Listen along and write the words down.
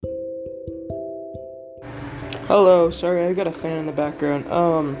Hello, sorry, I got a fan in the background.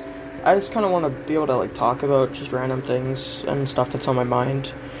 I just kind of want to be able to talk about just random things and stuff that's on my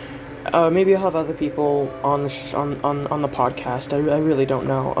mind. Maybe I'll have other people on the on the podcast. I really don't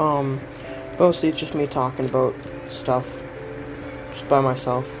know. Mostly it's just me talking about stuff just by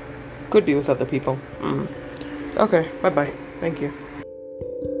myself. Could be with other people. Okay, bye bye. Thank you.